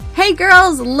right,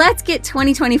 girls, let's get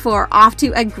 2024 off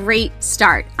to a great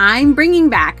start. I'm bringing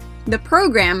back the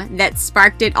program that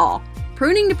sparked it all.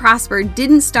 Pruning to Prosper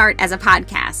didn't start as a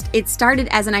podcast. It started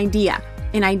as an idea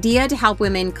to help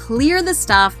women clear the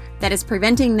stuff that is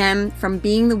preventing them from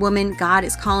being the woman God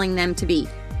is calling them to be.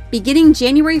 Beginning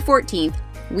January 14th,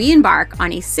 we embark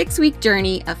on a 6-week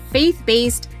journey of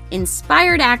faith-based,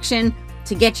 inspired action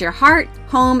to get your heart,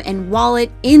 home, and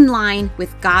wallet in line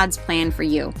with God's plan for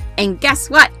you. And guess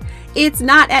what? It's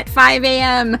not at 5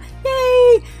 a.m.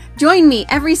 Yay! Join me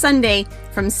every Sunday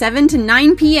from 7 to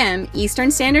 9 p.m.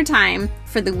 Eastern Standard Time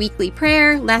for the weekly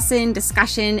prayer, lesson,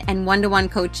 discussion, and one-to-one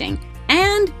coaching.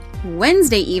 And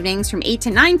Wednesday evenings from 8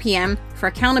 to 9 p.m. for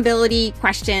accountability,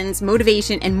 questions,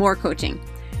 motivation, and more coaching.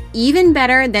 Even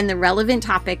better than the relevant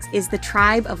topics is the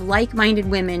tribe of like-minded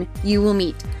women you will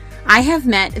meet. I have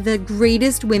met the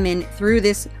greatest women through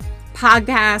this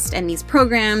podcast and these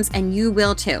programs, and you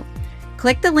will too.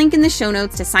 Click the link in the show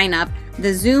notes to sign up.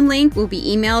 The Zoom link will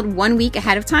be emailed 1 week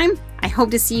ahead of time. I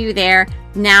hope to see you there.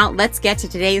 Now, let's get to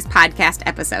today's podcast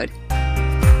episode.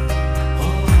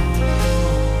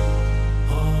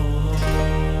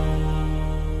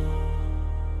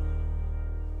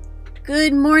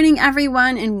 Good morning,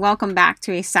 everyone, and welcome back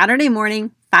to a Saturday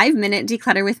morning 5-minute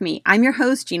declutter with me. I'm your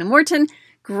host, Gina Morton.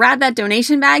 Grab that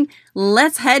donation bag.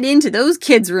 Let's head into those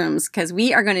kids' rooms because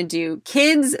we are going to do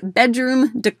kids'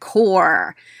 bedroom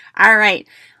decor. All right,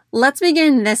 let's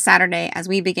begin this Saturday, as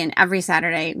we begin every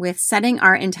Saturday, with setting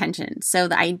our intention. So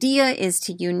the idea is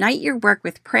to unite your work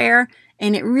with prayer,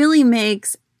 and it really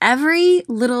makes every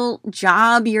little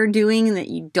job you're doing that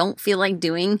you don't feel like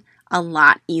doing a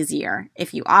lot easier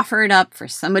if you offer it up for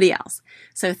somebody else.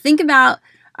 So think about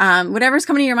whatever's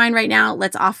coming to your mind right now.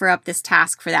 Let's offer up this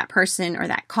task for that person or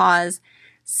that cause.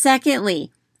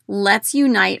 Secondly, let's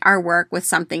unite our work with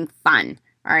something fun.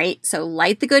 All right. So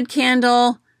light the good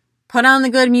candle, put on the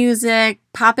good music,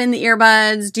 pop in the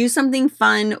earbuds, do something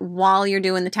fun while you're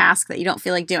doing the task that you don't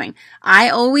feel like doing. I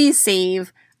always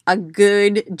save a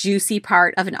good, juicy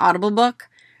part of an Audible book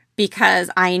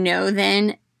because I know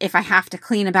then if I have to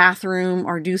clean a bathroom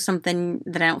or do something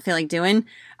that I don't feel like doing,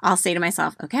 I'll say to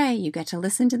myself, okay, you get to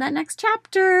listen to that next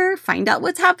chapter, find out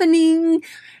what's happening.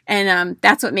 And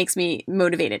that's what makes me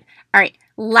motivated. All right.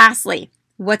 Lastly,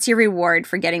 what's your reward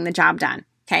for getting the job done?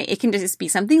 Okay. It can just be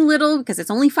something little because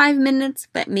it's only 5 minutes,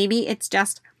 but maybe it's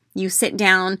just you sit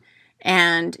down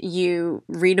and you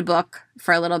read a book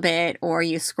for a little bit or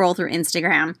you scroll through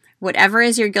Instagram. Whatever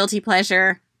is your guilty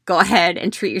pleasure, go ahead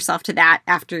and treat yourself to that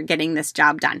after getting this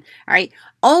job done. All right.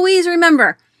 Always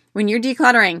remember, when you're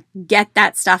decluttering, get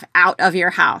that stuff out of your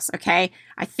house. Okay.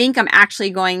 I think I'm actually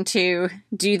going to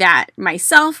do that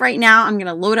myself right now. I'm going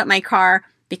to load up my car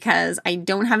because I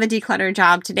don't have a declutter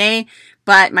job today,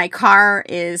 but my car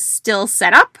is still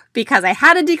set up because I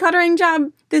had a decluttering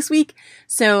job this week.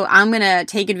 So I'm going to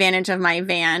take advantage of my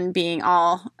van being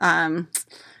all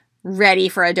ready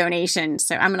for a donation.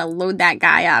 So I'm going to load that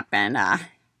guy up and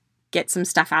get some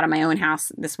stuff out of my own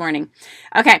house this morning.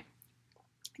 Okay.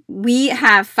 We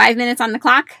have 5 minutes on the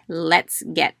clock. Let's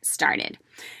get started.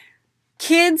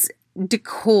 Kids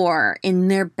decor in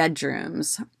their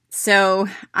bedrooms. So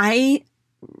I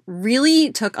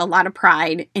really took a lot of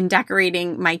pride in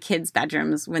decorating my kids'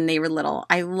 bedrooms when they were little.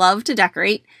 I love to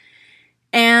decorate.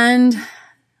 And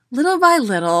little by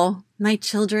little, my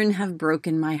children have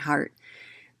broken my heart.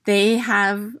 They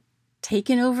have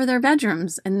taken over their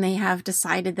bedrooms and they have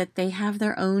decided that they have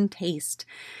their own taste.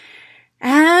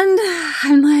 And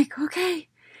I'm like, okay,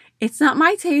 it's not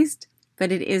my taste,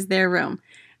 but it is their room.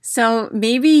 So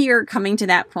maybe you're coming to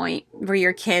that point where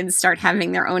your kids start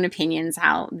having their own opinions,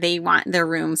 how they want their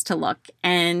rooms to look.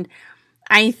 And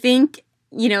I think,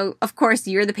 of course,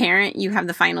 you're the parent, you have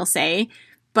the final say,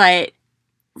 but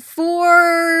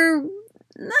I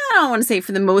don't want to say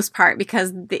for the most part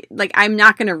because I'm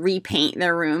not going to repaint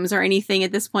their rooms or anything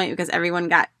at this point because everyone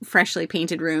got freshly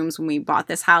painted rooms when we bought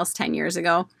this house 10 years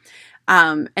ago.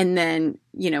 And then,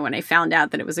 when I found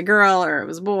out that it was a girl or it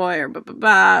was a boy or blah, blah,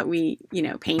 blah, we,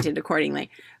 painted accordingly.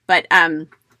 But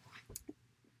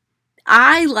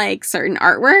I like certain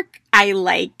artwork. I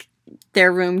like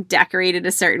their room decorated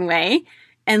a certain way.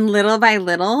 And little by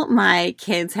little, my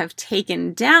kids have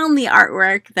taken down the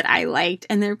artwork that I liked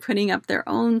and they're putting up their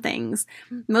own things.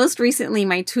 Most recently,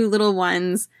 my 2 little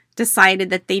ones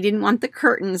decided that they didn't want the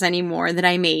curtains anymore that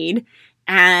I made.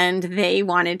 And they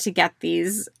wanted to get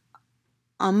these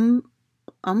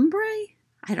ombre?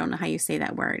 I don't know how you say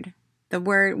that word. The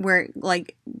word where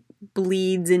it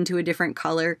bleeds into a different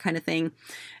color kind of thing.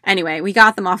 Anyway, we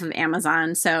got them off of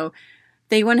Amazon. So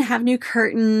they want to have new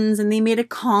curtains, and they made a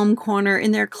calm corner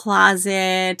in their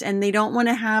closet, and they don't want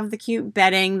to have the cute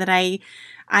bedding that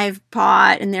I've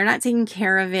bought, and they're not taking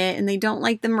care of it, and they don't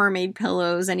like the mermaid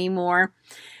pillows anymore.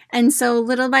 And so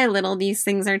little by little, these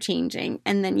things are changing.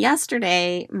 And then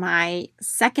yesterday, my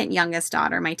second youngest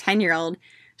daughter, my 10-year-old,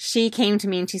 she came to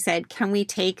me and she said, can we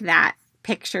take that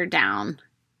picture down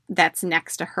that's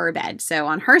next to her bed? So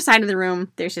on her side of the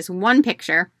room, there's just one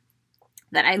picture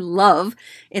that I love.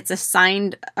 It's a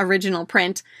signed original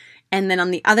print. And then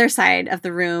on the other side of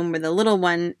the room where the little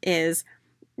one is,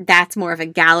 that's more of a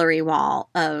gallery wall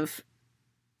of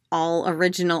all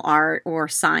original art or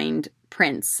signed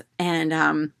prints.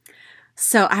 And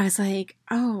so I was like,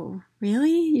 oh,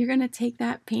 really? You're going to take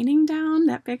that painting down,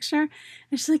 that picture?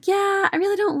 And she's like, yeah, I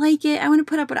really don't like it. I want to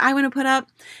put up what I want to put up.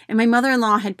 And my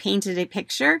mother-in-law had painted a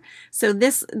picture. So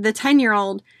the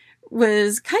 10-year-old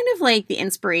was kind of like the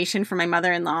inspiration for my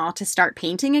mother-in-law to start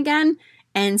painting again.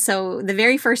 And so the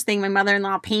very first thing my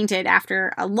mother-in-law painted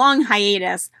after a long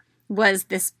hiatus was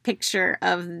this picture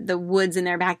of the woods in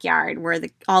their backyard where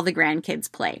all the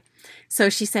grandkids play. So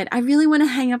she said, I really want to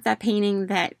hang up that painting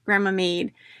that Grandma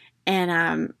made.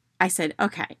 And I said,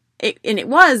 okay. It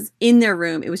was in their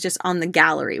room. It was just on the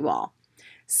gallery wall.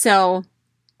 So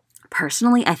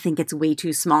personally, I think it's way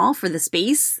too small for the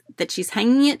space that she's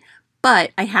hanging it.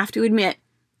 But I have to admit,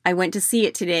 I went to see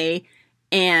it today,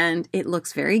 and it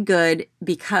looks very good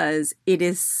because it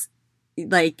is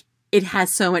like, it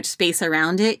has so much space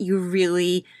around it. You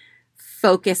really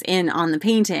focus in on the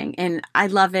painting, and I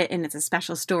love it. And it's a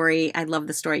special story. I love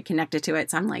the story connected to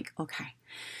it. So I'm like, okay,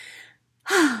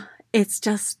 it's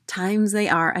just times they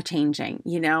are a-changing,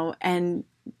 and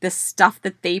the stuff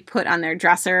that they put on their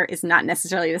dresser is not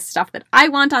necessarily the stuff that I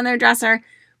want on their dresser.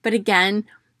 But again,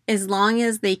 as long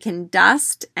as they can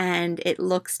dust and it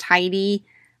looks tidy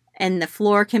and the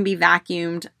floor can be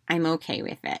vacuumed, I'm okay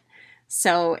with it.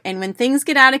 So, and when things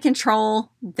get out of control,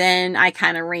 then I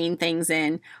kind of rein things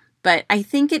in. But I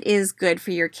think it is good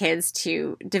for your kids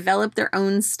to develop their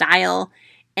own style.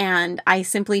 And I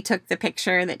simply took the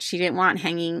picture that she didn't want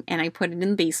hanging and I put it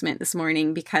in the basement this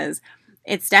morning because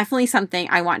it's definitely something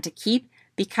I want to keep,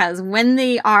 because when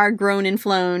they are grown and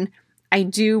flown, I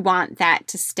do want that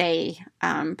to stay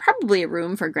probably a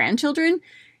room for grandchildren.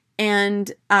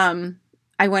 And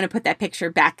I want to put that picture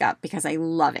back up because I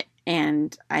love it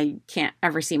and I can't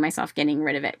ever see myself getting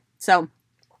rid of it. So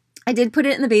I did put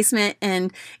it in the basement,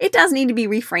 and it does need to be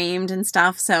reframed and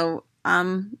stuff. So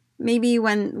maybe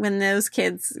when those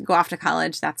kids go off to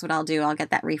college, that's what I'll do. I'll get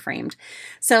that reframed.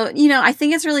 So, I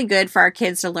think it's really good for our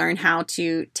kids to learn how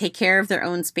to take care of their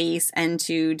own space and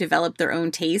to develop their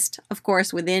own taste, of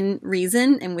course, within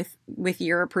reason and with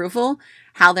your approval,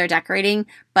 how they're decorating.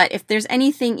 But if there's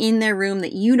anything in their room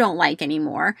that you don't like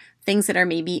anymore, things that are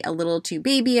maybe a little too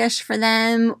babyish for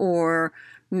them, or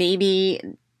maybe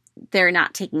they're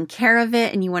not taking care of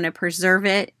it and you want to preserve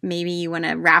it. Maybe you want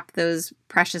to wrap those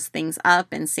precious things up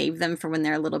and save them for when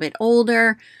they're a little bit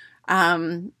older.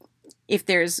 If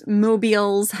there's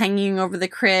mobiles hanging over the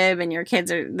crib and your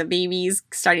kids are the babies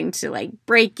starting to like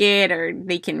break it, or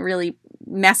they can really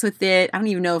mess with it. I don't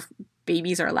even know if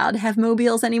babies are allowed to have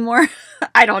mobiles anymore.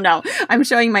 I don't know. I'm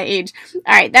showing my age.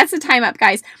 All right, that's the time up,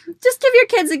 guys. Just give your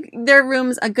kids their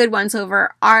rooms a good once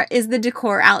over. Is the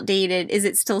decor outdated? Is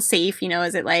it still safe?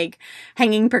 Is it like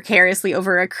hanging precariously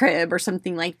over a crib or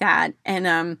something like that? And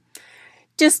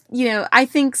I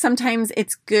think sometimes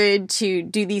it's good to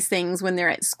do these things when they're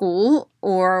at school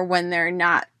or when they're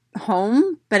not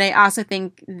home. But I also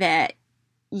think that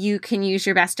you can use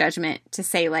your best judgment to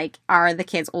say, like, are the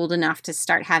kids old enough to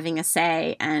start having a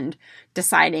say and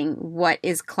deciding what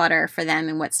is clutter for them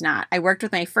and what's not? I worked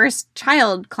with my first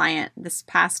child client this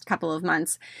past couple of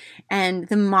months, and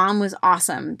the mom was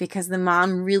awesome because the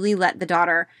mom really let the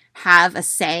daughter have a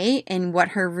say in what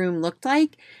her room looked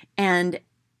like. And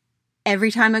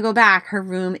every time I go back, her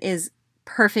room is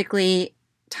perfectly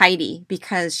tidy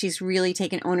because she's really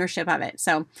taken ownership of it.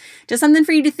 So just something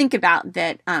for you to think about,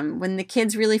 that when the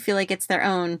kids really feel like it's their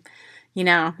own,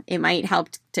 it might help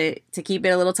to keep it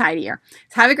a little tidier.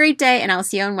 So have a great day, and I'll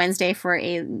see you on Wednesday for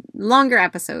a longer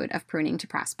episode of Pruning to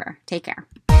Prosper. Take care.